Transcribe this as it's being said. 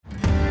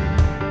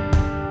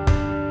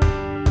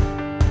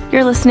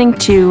You're listening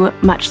to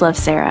Much Love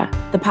Sarah,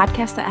 the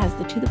podcast that has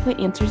the to-the-point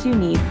answers you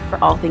need for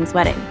all things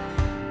wedding.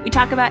 We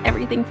talk about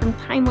everything from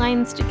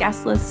timelines to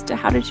guest lists to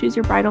how to choose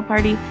your bridal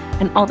party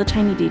and all the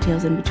tiny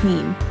details in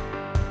between.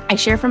 I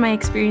share from my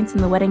experience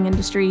in the wedding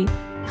industry,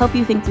 help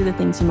you think through the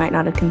things you might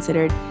not have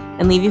considered,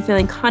 and leave you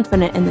feeling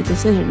confident in the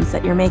decisions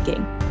that you're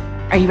making.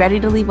 Are you ready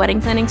to leave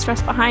wedding planning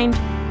stress behind?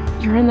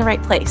 You're in the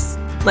right place.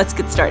 Let's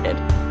get started.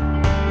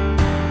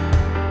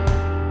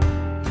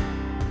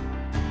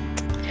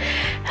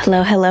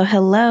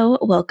 Hello.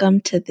 Welcome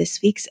to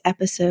this week's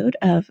episode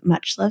of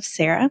Much Love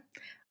Sarah.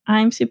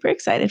 I'm super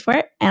excited for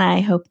it, and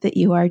I hope that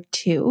you are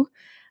too.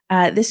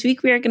 This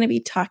week, we are going to be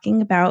talking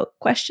about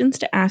questions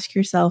to ask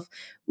yourself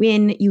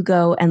when you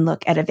go and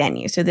look at a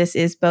venue. So this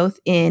is both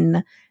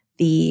in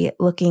the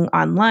looking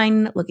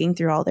online, looking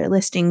through all their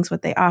listings,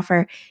 what they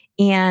offer,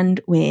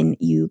 and when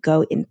you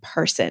go in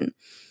person.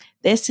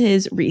 This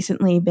has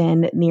recently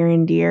been near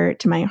and dear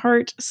to my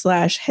heart /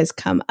 has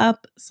come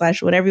up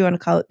 / whatever you want to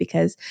call it,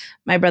 because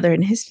my brother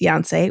and his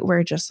fiance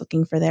were just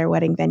looking for their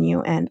wedding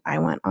venue, and I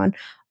went on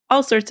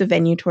all sorts of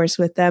venue tours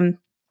with them.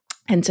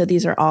 And so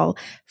these are all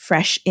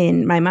fresh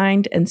in my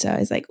mind. And so I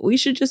was like, we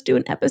should just do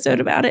an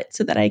episode about it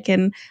so that I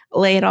can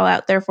lay it all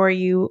out there for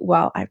you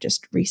while I've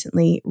just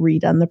recently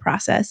redone the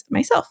process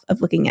myself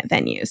of looking at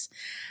venues.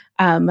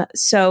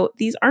 So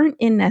these aren't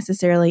in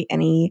necessarily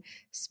any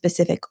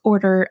specific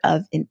order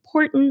of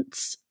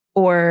importance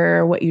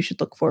or what you should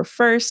look for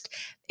first.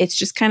 It's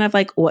just kind of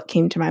like what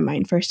came to my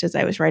mind first as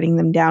I was writing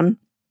them down.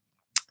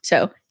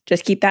 So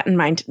just keep that in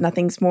mind.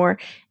 Nothing's more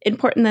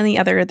important than the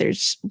other.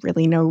 There's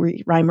really no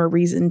rhyme or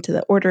reason to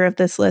the order of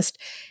this list.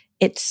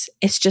 It's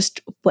just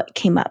what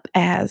came up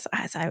as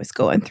I was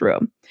going through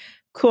them.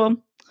 Cool.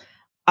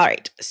 All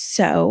right.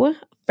 So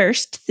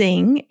first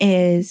thing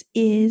is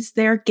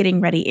there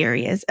getting ready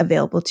areas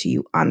available to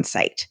you on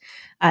site?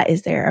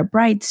 Is there a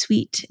bride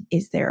suite?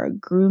 Is there a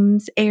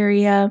groom's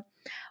area?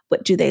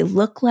 What do they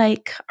look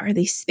like? Are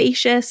they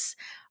spacious?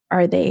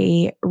 Are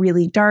they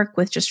really dark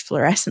with just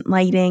fluorescent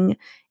lighting?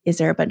 Is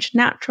there a bunch of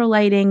natural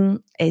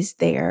lighting? Is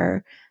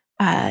there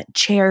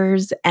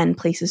chairs and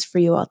places for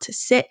you all to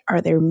sit?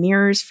 Are there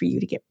mirrors for you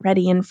to get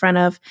ready in front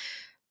of?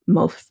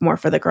 More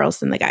for the girls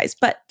than the guys,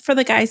 but for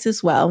the guys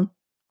as well.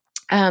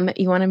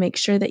 You want to make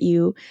sure that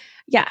you,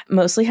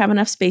 mostly have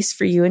enough space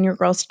for you and your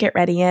girls to get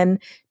ready in.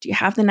 Do you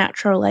have the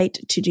natural light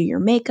to do your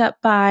makeup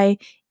by?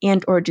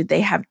 And or do they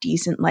have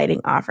decent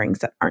lighting offerings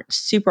that aren't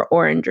super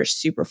orange or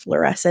super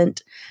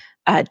fluorescent?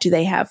 Do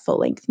they have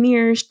full-length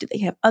mirrors? Do they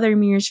have other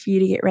mirrors for you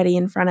to get ready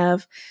in front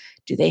of?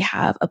 Do they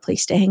have a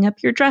place to hang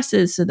up your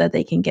dresses so that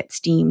they can get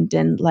steamed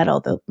and let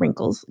all the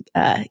wrinkles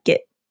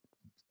get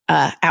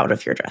out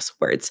of your dress?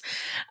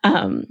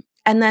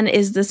 And then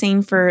is the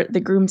same for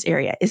the groom's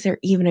area. Is there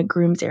even a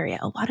groom's area?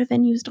 A lot of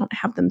venues don't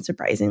have them,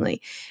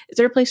 surprisingly. Is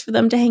there a place for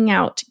them to hang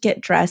out,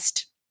 get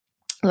dressed,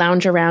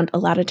 lounge around? A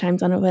lot of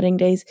times on wedding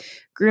days,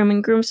 groom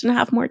and groomsmen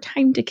have more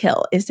time to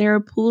kill. Is there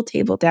a pool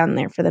table down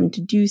there for them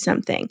to do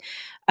something?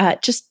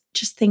 Just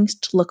things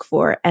to look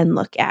for and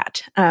look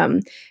at.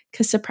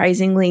 Because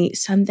surprisingly,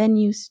 some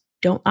venues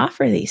don't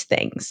offer these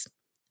things.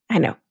 I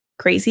know,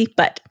 crazy,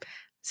 but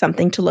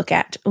something to look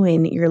at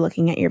when you're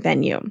looking at your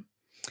venue.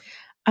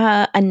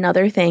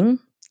 Another thing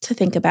to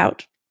think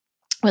about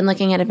when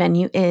looking at a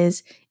venue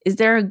is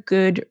there a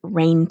good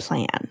rain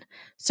plan?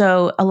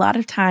 So a lot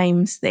of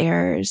times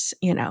there's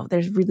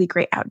really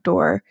great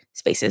outdoor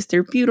spaces.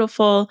 They're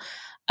beautiful.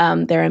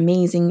 They're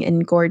amazing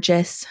and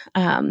gorgeous.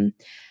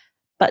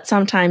 But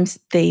sometimes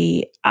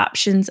the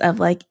options of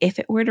like, if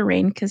it were to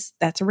rain, because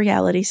that's a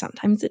reality,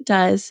 sometimes it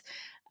does.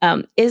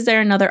 Is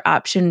there another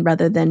option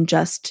rather than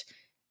just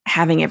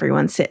having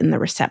everyone sit in the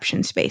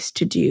reception space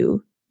to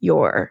do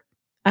your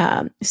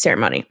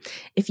ceremony?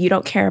 If you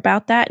don't care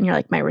about that and you're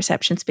like, my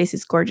reception space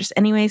is gorgeous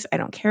anyways, I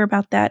don't care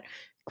about that.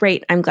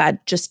 Great. I'm glad.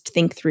 Just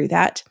think through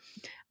that.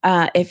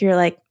 If you're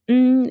like,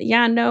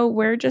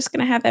 we're just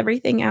going to have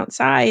everything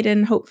outside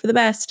and hope for the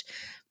best,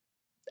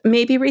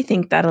 maybe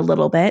rethink that a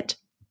little bit.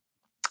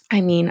 I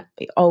mean,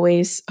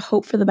 always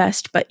hope for the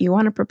best, but you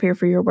want to prepare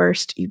for your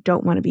worst. You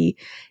don't want to be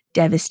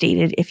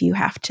devastated if you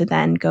have to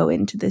then go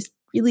into this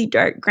really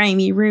dark,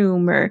 grimy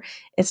room or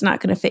it's not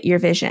going to fit your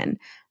vision.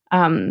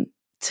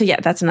 So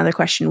that's another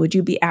question. Would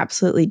you be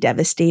absolutely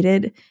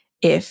devastated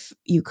if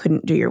you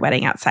couldn't do your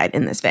wedding outside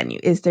in this venue?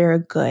 Is there a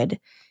good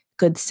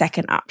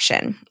second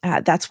option?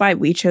 That's why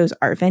we chose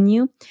our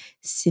venue,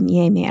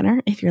 Simier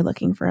Manor. If you're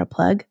looking for a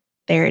plug,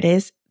 there it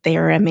is. They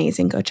are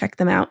amazing. Go check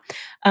them out.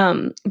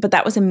 But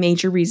that was a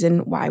major reason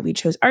why we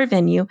chose our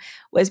venue,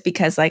 was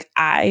because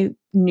I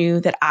knew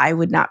that I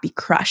would not be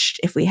crushed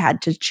if we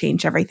had to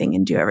change everything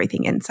and do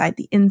everything inside.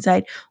 The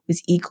inside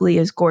was equally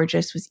as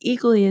gorgeous, was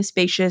equally as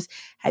spacious,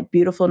 had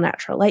beautiful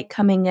natural light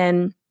coming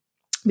in.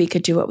 We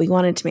could do what we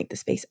wanted to make the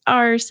space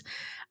ours.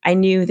 I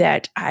knew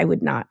that I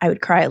would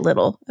cry a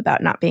little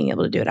about not being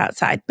able to do it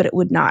outside, but it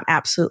would not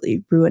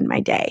absolutely ruin my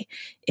day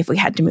if we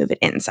had to move it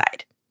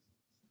inside.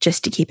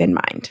 Just to keep in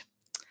mind.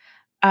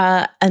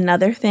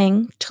 Another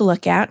thing to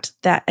look at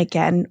that,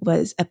 again,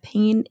 was a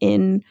pain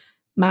in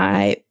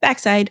my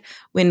backside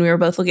when we were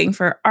both looking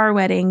for our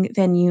wedding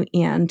venue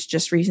and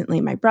just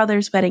recently my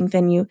brother's wedding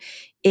venue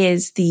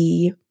is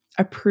the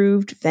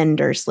approved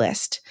vendors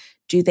list.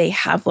 Do they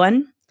have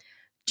one?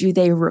 Do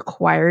they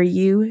require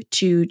you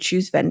to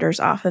choose vendors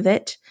off of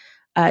it?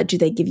 Do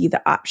they give you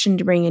the option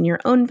to bring in your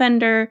own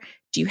vendor?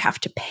 Do you have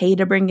to pay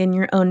to bring in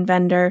your own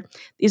vendor?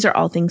 These are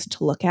all things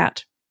to look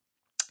at.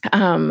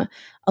 A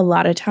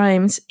lot of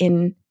times,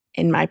 in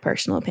my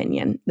personal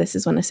opinion, this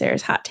is one of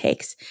Sarah's hot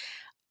takes.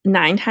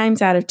 9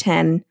 times out of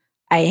 10,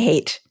 I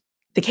hate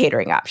the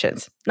catering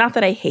options. Not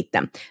that I hate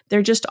them.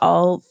 They're just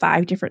all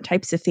 5 different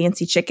types of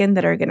fancy chicken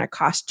that are going to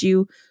cost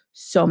you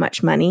so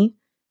much money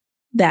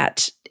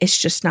that it's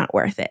just not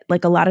worth it.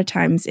 Like a lot of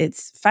times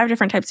it's 5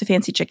 different types of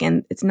fancy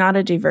chicken. It's not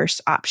a diverse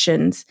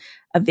options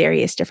of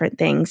various different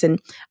things.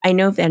 And I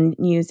know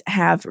venues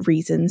have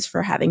reasons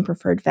for having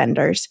preferred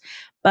vendors,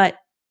 but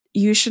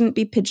you shouldn't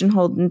be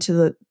pigeonholed into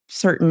the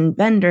certain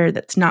vendor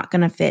that's not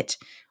going to fit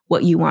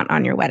what you want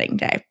on your wedding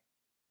day.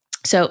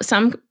 So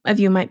some of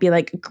you might be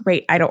like,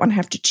 great, I don't want to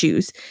have to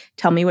choose.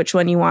 Tell me which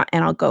one you want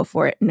and I'll go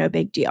for it. No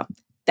big deal.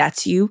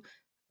 That's you.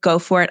 Go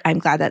for it. I'm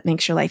glad that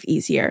makes your life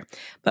easier.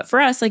 But for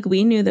us, like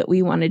we knew that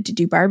we wanted to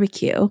do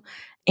barbecue,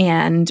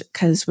 and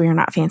because we're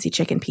not fancy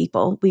chicken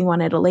people, we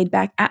wanted a laid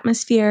back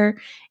atmosphere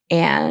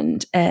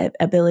and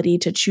ability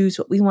to choose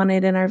what we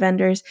wanted in our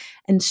vendors.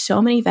 And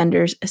so many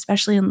vendors,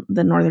 especially in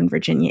the Northern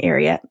Virginia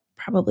area,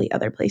 probably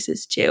other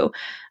places too,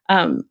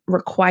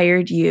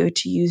 required you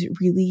to use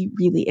really,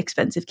 really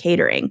expensive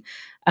catering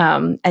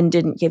and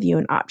didn't give you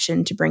an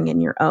option to bring in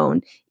your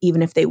own,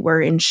 even if they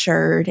were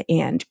insured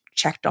and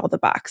checked all the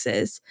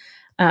boxes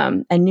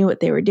and knew what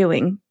they were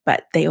doing,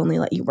 but they only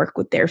let you work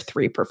with their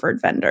 3 preferred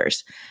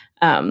vendors.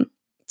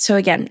 So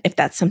again, if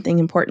that's something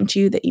important to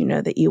you, that you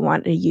know that you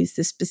want to use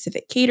this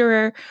specific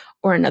caterer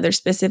or another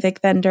specific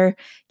vendor,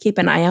 keep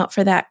an eye out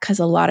for that, because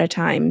a lot of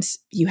times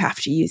you have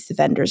to use the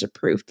vendor's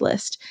approved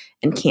list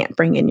and can't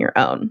bring in your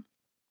own.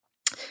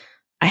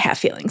 I have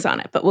feelings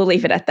on it, but we'll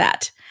leave it at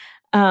that.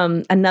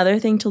 Another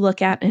thing to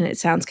look at, and it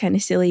sounds kind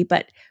of silly,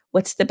 but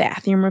what's the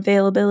bathroom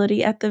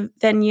availability at the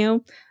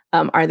venue?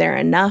 Are there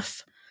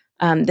enough?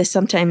 This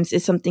sometimes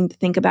is something to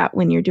think about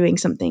when you're doing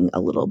something a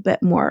little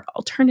bit more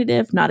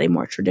alternative, not a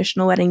more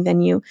traditional wedding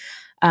venue.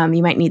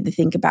 You might need to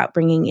think about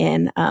bringing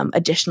in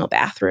additional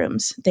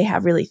bathrooms. They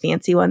have really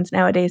fancy ones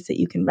nowadays that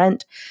you can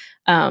rent.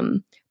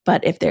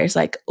 But if there's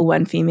like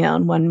 1 female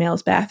and 1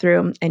 male's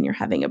bathroom and you're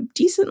having a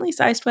decently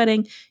sized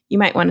wedding, you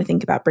might want to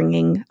think about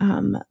bringing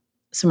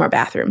some more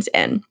bathrooms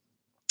in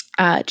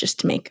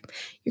just to make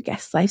your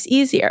guests' lives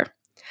easier.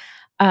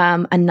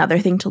 Another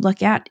thing to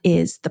look at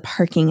is the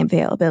parking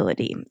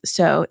availability.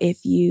 So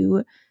if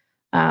you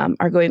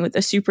are going with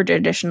a super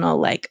traditional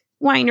like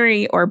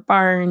winery or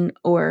barn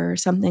or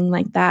something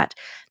like that,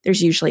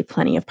 there's usually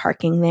plenty of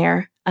parking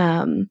there.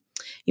 You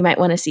might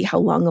want to see how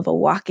long of a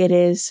walk it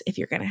is if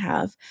you're going to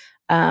have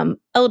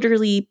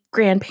elderly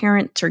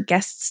grandparents or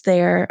guests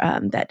there,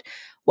 that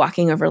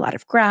walking over a lot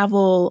of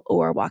gravel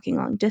or walking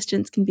long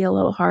distance can be a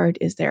little hard.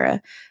 Is there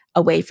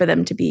a way for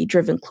them to be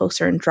driven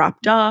closer and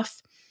dropped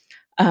off?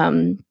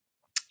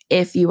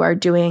 If you are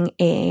doing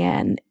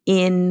an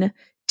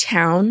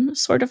in-town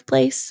sort of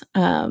place,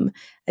 a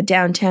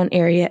downtown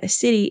area, a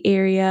city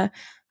area,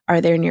 are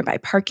there nearby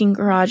parking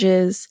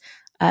garages?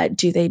 Can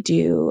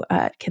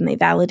they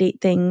validate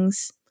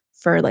things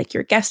for like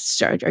your guests?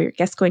 Are your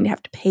guests going to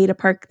have to pay to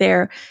park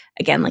there?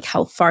 Again, like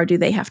how far do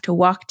they have to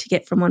walk to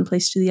get from one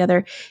place to the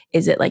other?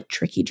 Is it like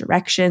tricky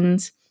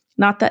directions?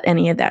 Not that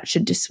any of that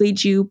should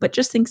dissuade you, but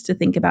just things to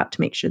think about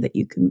to make sure that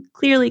you can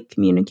clearly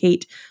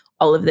communicate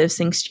all of those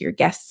things to your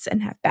guests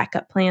and have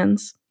backup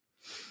plans.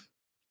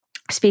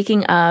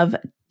 Speaking of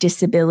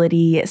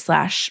disability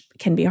 /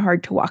 can be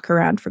hard to walk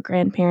around for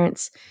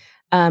grandparents,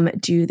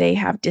 do they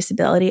have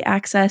disability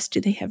access? Do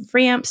they have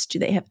ramps? Do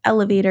they have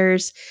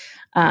elevators?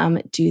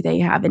 Do they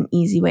have an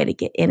easy way to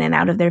get in and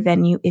out of their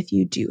venue if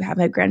you do have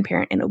a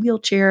grandparent in a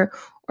wheelchair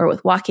or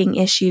with walking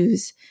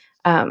issues?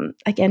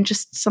 Again,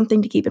 just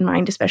something to keep in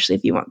mind, especially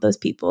if you want those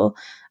people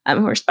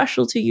who are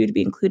special to you to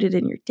be included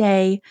in your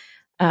day.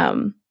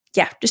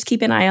 Just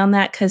keep an eye on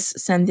that, because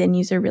some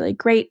venues are really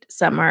great.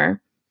 Some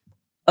are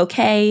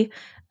okay.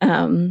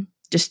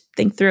 Just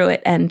think through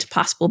it and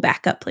possible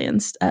backup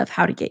plans of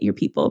how to get your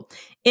people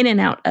in and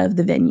out of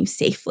the venue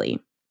safely.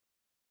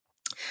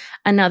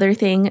 Another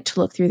thing to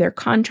look through their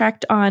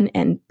contract on,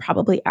 and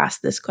probably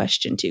ask this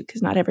question too,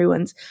 because not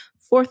everyone's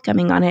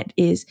forthcoming on it,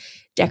 is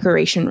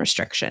decoration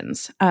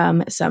restrictions.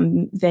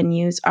 Some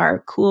venues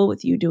are cool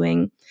with you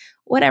doing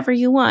whatever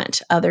you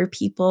want. Other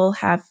people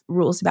have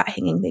rules about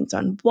hanging things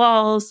on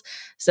walls.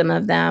 Some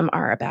of them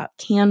are about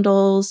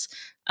candles.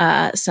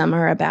 Some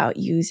are about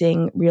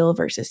using real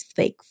versus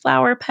fake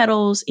flower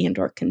petals and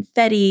or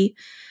confetti.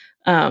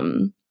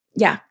 I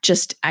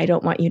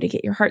don't want you to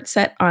get your heart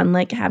set on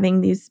like having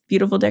these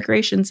beautiful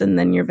decorations and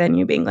then your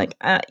venue being like,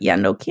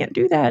 no, can't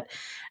do that.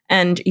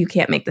 And you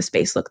can't make the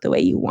space look the way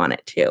you want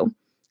it to.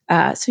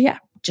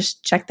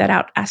 Just check that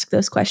out. Ask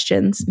those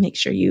questions. Make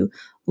sure you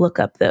look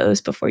up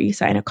those before you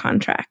sign a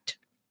contract.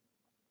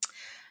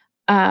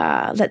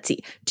 Let's see.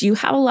 Do you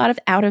have a lot of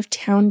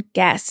out-of-town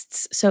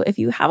guests? So if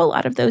you have a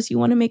lot of those, you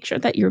want to make sure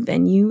that your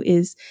venue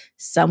is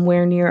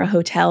somewhere near a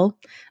hotel,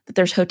 that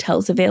there's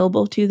hotels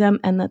available to them,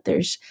 and that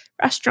there's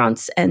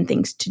restaurants and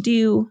things to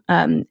do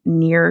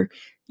near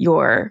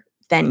your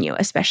venue,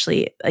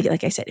 especially,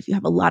 like I said, if you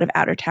have a lot of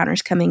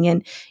out-of-towners coming in,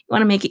 you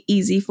want to make it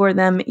easy for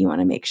them. You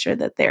want to make sure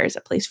that there's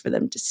a place for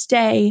them to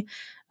stay.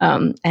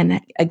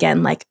 And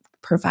again, like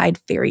provide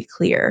very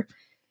clear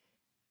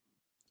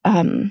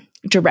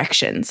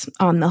directions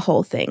on the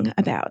whole thing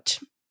about,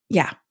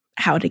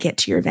 how to get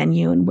to your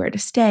venue and where to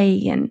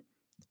stay, and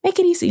make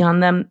it easy on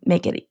them,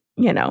 make it,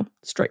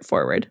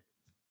 straightforward.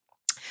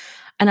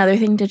 Another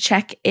thing to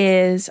check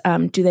is,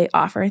 do they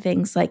offer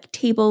things like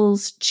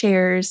tables,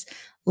 chairs,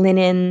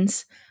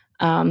 linens?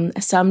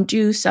 Some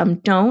do, some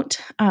don't.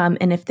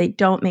 And if they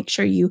don't, make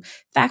sure you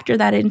factor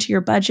that into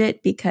your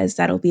budget, because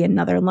that'll be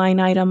another line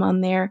item on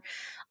there.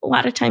 A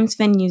lot of times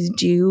venues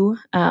do.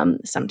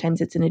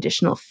 Sometimes it's an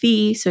additional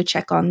fee, so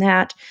check on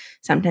that.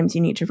 Sometimes you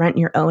need to rent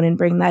your own and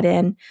bring that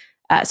in.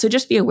 So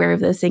just be aware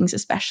of those things,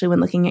 especially when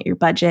looking at your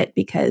budget,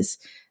 because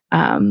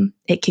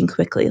it can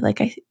quickly,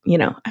 like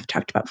I've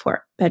talked about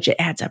before, budget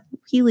adds up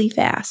really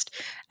fast.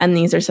 And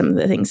these are some of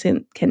the things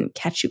that can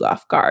catch you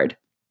off guard.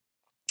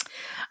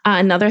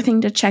 Another thing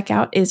to check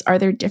out is, are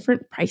there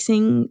different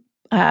pricing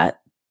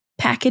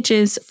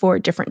packages for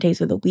different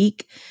days of the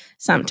week?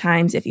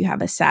 Sometimes if you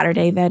have a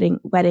Saturday wedding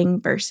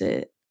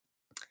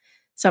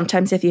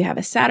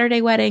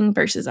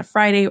versus a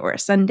Friday or a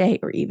Sunday,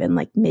 or even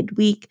like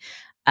midweek,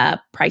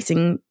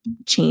 pricing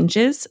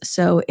changes.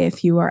 So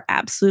if you are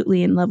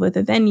absolutely in love with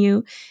a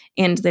venue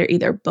and they're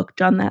either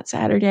booked on that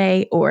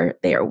Saturday or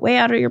they are way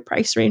out of your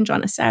price range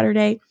on a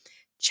Saturday,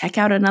 check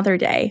out another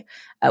day.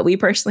 We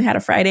personally had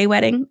a Friday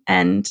wedding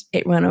and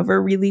it went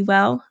over really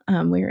well.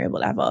 We were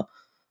able to have a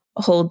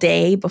whole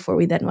day before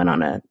we then went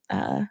on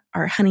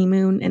our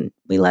honeymoon, and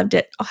we loved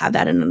it. I'll have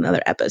that in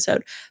another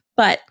episode.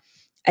 But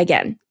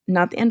again,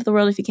 not the end of the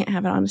world if you can't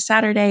have it on a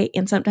Saturday.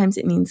 And sometimes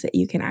it means that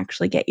you can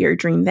actually get your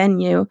dream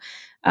venue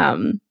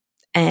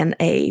and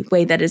a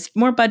way that is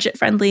more budget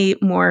friendly,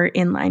 more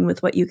in line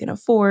with what you can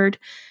afford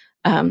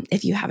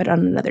if you have it on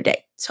another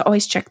day. So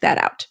always check that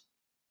out.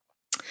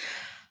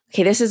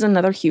 Okay, this is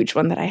another huge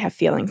one that I have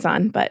feelings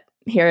on, but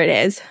here it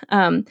is.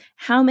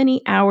 How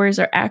many hours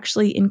are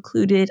actually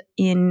included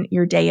in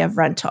your day of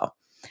rental?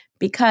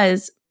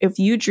 Because if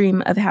you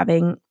dream of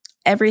having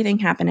everything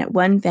happen at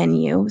one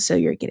venue, so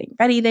you're getting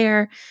ready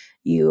there,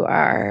 you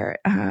are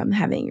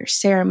having your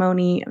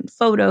ceremony and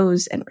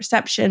photos and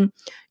reception,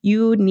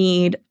 you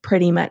need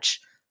pretty much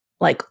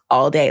like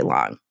all day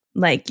long.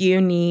 Like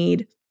you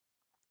need,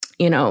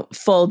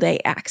 full day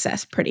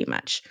access pretty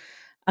much.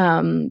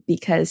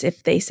 Because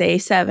if they say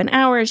 7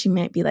 hours, you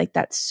might be like,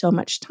 that's so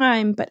much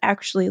time. But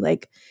actually,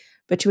 like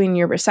between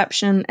your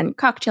reception and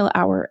cocktail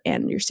hour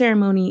and your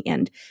ceremony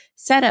and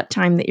setup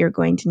time that you're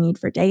going to need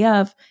for day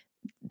of,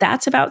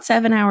 that's about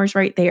 7 hours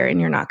right there. And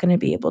you're not going to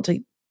be able to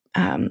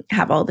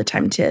have all the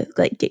time to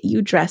like get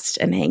you dressed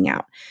and hang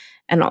out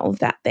and all of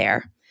that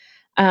there.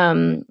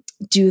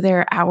 Do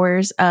their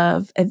hours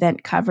of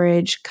event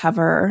coverage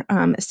cover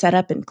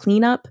setup and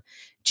cleanup?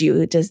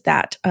 Does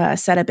that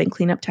setup and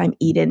cleanup time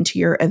eat into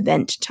your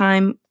event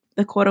time,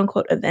 the quote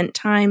unquote event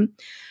time?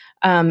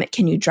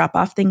 Can you drop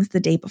off things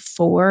the day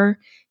before?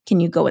 Can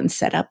you go and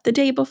set up the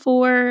day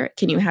before?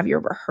 Can you have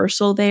your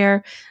rehearsal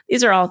there?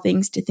 These are all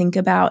things to think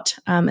about,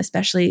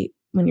 especially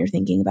when you're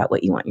thinking about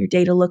what you want your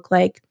day to look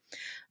like.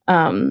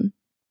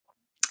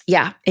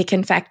 It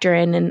can factor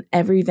in, and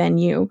every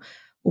venue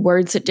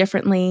words it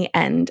differently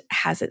and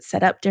has it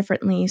set up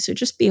differently. So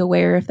just be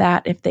aware of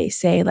that. If they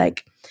say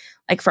like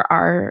for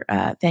our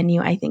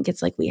venue, I think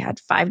it's like we had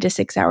 5 to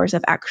 6 hours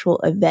of actual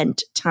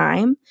event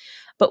time,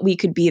 but we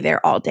could be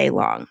there all day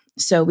long.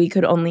 So we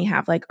could only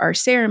have like our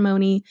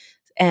ceremony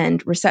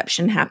and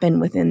reception happen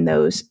within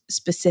those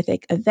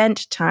specific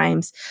event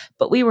times,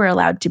 but we were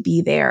allowed to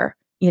be there.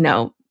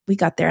 We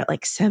got there at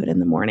like 7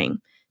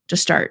 a.m. to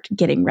start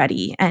getting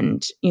ready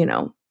and,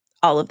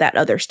 all of that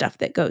other stuff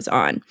that goes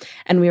on.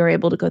 And we were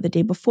able to go the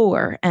day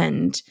before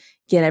and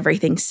get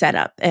everything set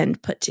up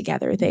and put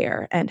together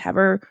there and have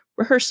a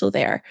rehearsal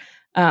there.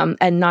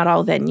 And not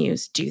all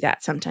venues do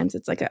that. Sometimes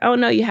it's like, oh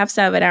no, you have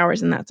 7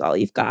 hours and that's all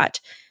you've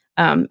got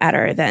at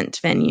our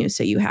event venue.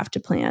 So you have to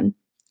plan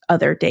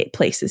other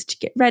places to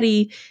get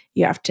ready.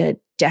 You have to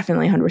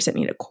definitely 100%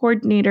 need a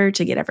coordinator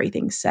to get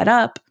everything set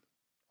up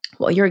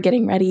while you're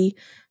getting ready.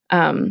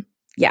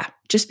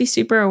 Just be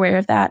super aware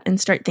of that and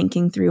start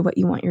thinking through what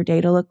you want your day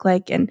to look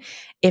like. And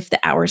if the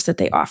hours that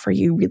they offer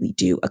you really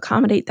do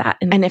accommodate that.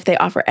 And if they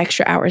offer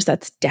extra hours,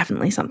 that's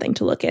definitely something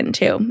to look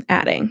into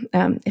adding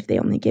if they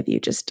only give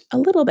you just a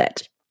little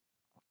bit.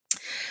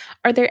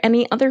 Are there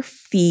any other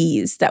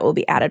fees that will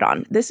be added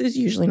on? This is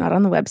usually not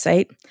on the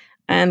website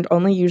and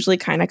only usually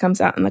kind of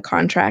comes out in the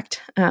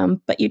contract.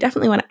 But you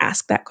definitely want to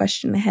ask that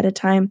question ahead of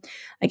time.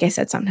 Like I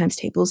said, sometimes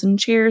tables and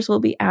chairs will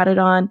be added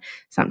on.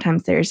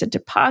 Sometimes there's a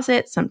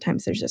deposit.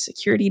 Sometimes there's a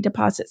security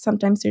deposit.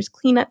 Sometimes there's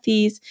cleanup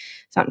fees.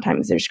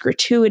 Sometimes there's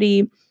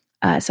gratuity.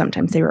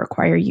 Sometimes they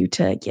require you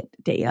to get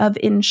day of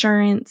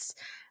insurance.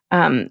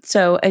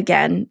 So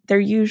again, they're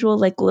usual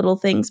like little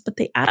things, but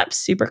they add up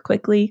super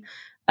quickly.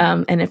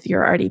 And if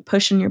you're already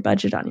pushing your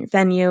budget on your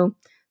venue,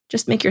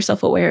 just make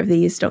yourself aware of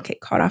these. Don't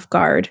get caught off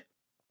guard.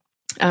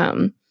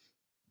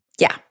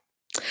 Yeah.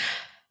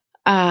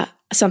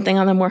 Something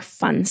on the more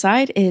fun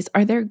side is,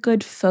 are there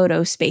good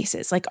photo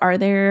spaces? Like, are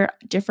there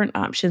different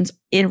options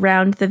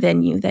around the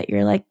venue that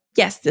you're like,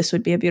 yes, this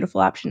would be a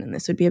beautiful option and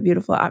this would be a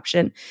beautiful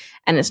option.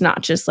 And it's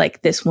not just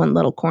like this one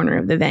little corner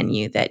of the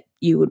venue that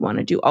you would want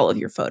to do all of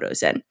your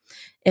photos in.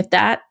 If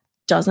that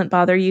doesn't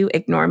bother you,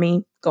 ignore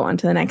me, go on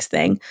to the next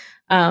thing.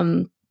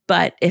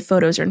 But if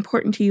photos are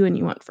important to you and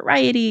you want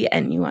variety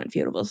and you want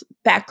beautiful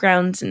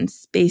backgrounds and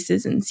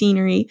spaces and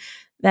scenery,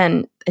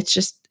 then it's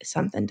just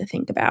something to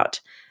think about.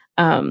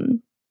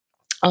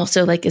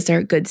 Also, like, is there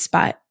a good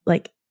spot?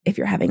 Like, if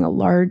you're having a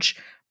large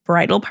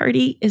bridal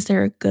party, is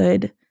there a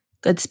good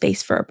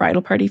space for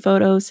bridal party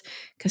photos?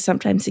 Because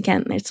sometimes,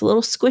 again, it's a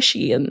little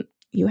squishy and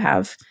you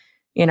have,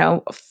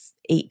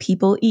 8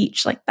 people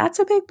each. Like, that's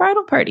a big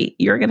bridal party.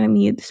 You're going to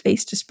need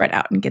space to spread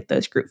out and get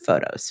those group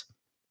photos.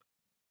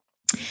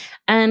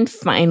 And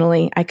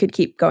finally, I could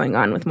keep going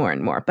on with more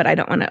and more, but I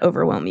don't want to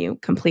overwhelm you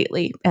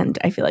completely. And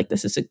I feel like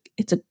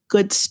it's a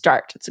good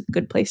start. It's a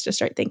good place to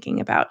start thinking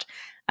about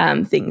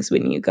things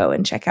when you go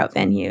and check out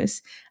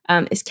venues.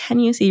 Is, can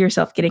you see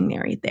yourself getting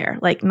married there?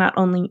 Like, not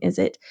only is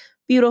it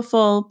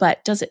beautiful,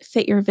 but does it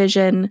fit your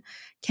vision?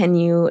 Can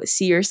you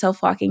see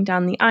yourself walking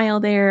down the aisle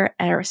there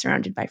or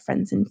surrounded by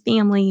friends and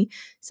family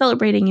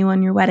celebrating you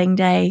on your wedding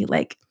day?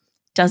 Like,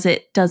 does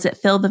it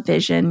fill the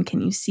vision?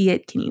 Can you see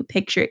it? Can you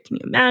picture it? Can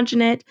you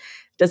imagine it?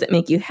 Does it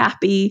make you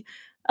happy?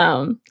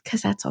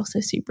 Because that's also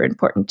super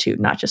important too,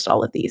 not just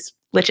all of these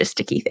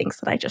logisticy things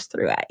that I just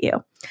threw at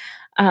you.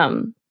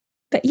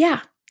 But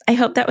yeah, I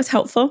hope that was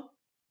helpful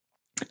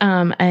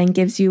and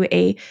gives you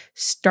a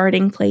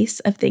starting place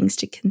of things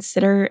to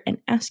consider and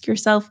ask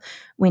yourself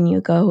when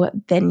you go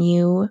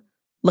venue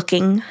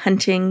looking,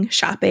 hunting,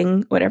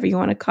 shopping, whatever you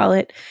want to call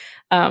it.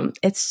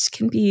 It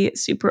can be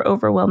super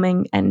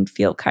overwhelming and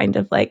feel kind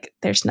of like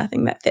there's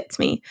nothing that fits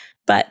me,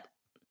 but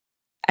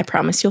I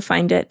promise you'll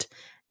find it.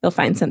 You'll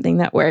find something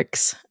that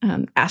works.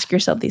 Ask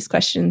yourself these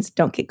questions.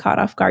 Don't get caught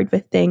off guard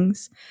with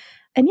things.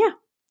 And yeah,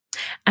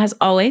 as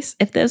always,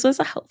 if this was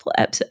a helpful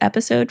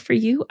episode for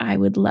you, I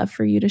would love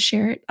for you to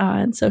share it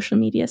on social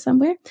media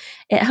somewhere.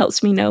 It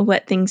helps me know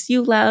what things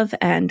you love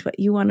and what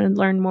you want to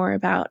learn more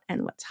about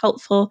and what's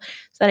helpful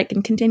so that I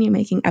can continue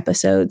making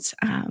episodes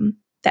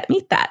that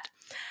meet that.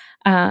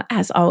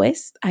 As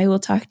always, I will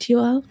talk to you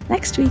all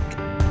next week.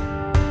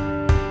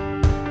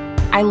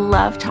 I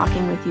love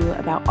talking with you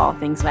about all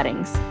things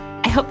weddings.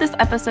 I hope this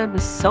episode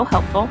was so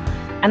helpful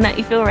and that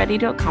you feel ready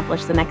to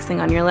accomplish the next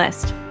thing on your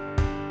list.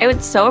 I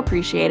would so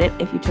appreciate it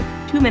if you took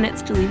 2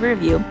 minutes to leave a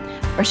review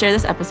or share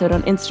this episode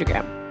on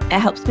Instagram. It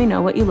helps me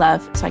know what you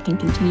love so I can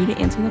continue to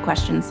answer the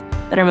questions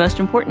that are most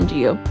important to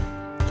you.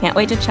 Can't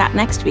wait to chat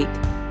next week.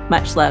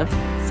 Much love,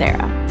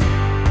 Sarah.